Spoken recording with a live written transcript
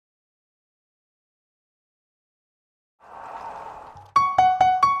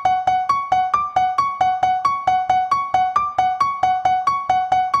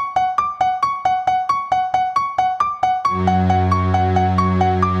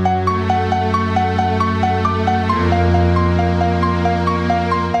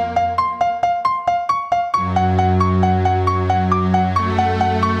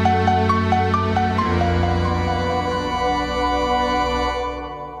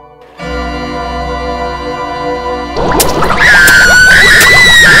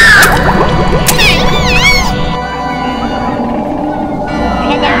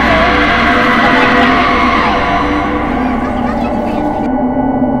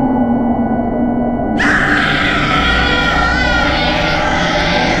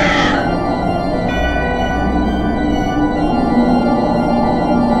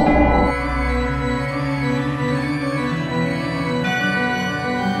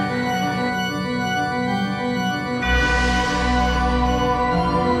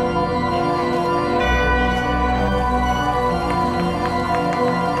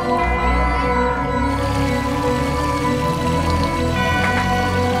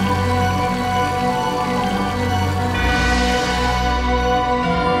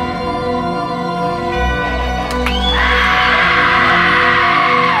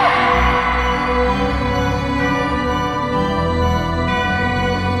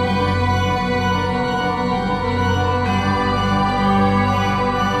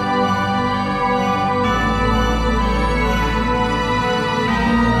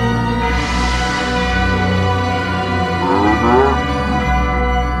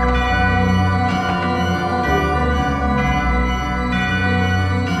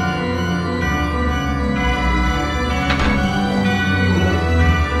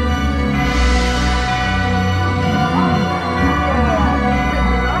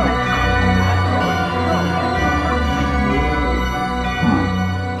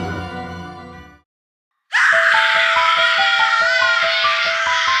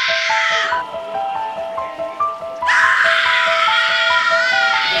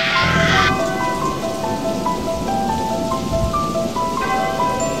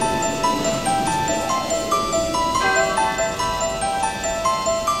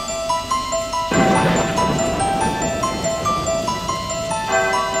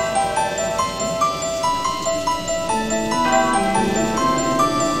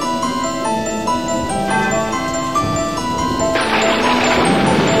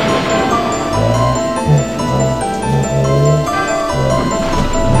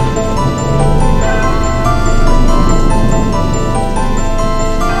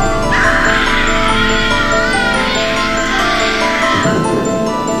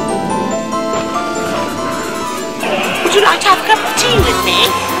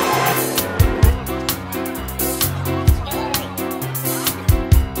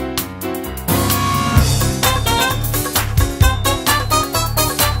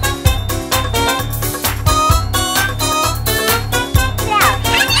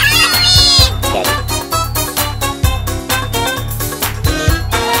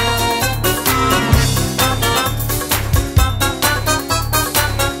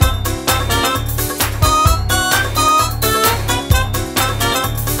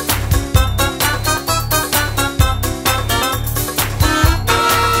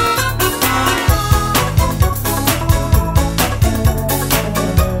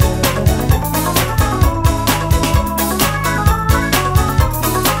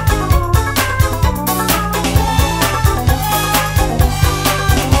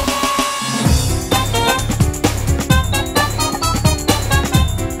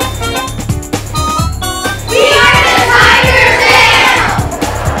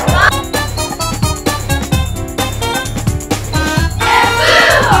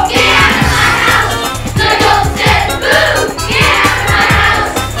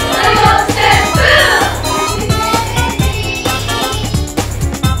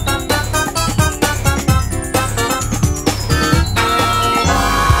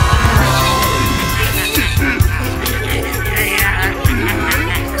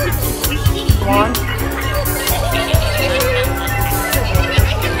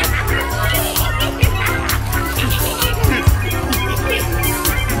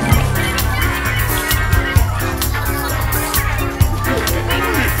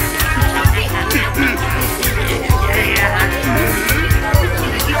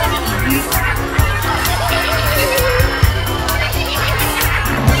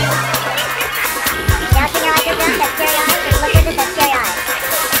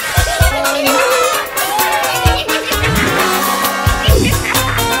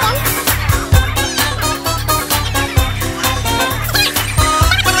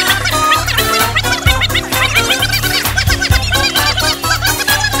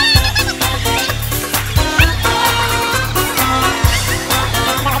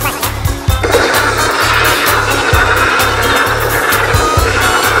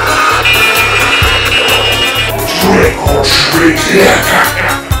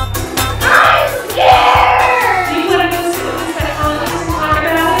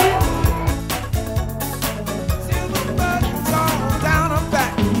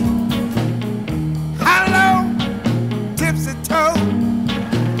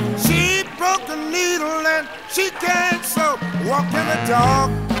She can't sew, walking the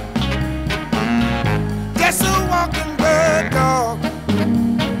dog. Guess who walking the dog?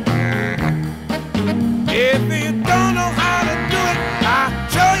 If you don't know how to do it, I'll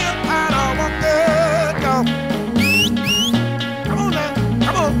show you how to walk the dog. Come on now,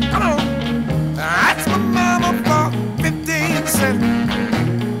 come on, come on. That's my mama for 15 cents.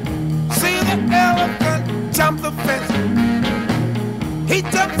 See the elephant jump the fence. He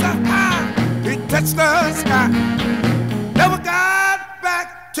jumps so high, he touched the sky. Never got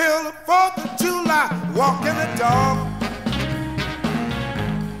back till the 4th of July. Walking the dog.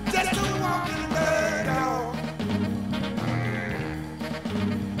 Just walking the dog.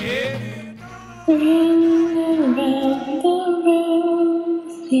 Yeah. Ring around the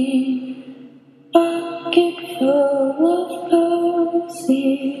rosy, bucket full of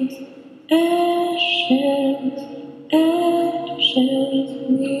posies, ashes, ashes,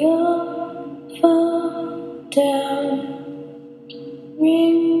 we all fall down.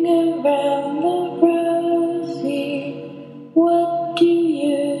 Ring around the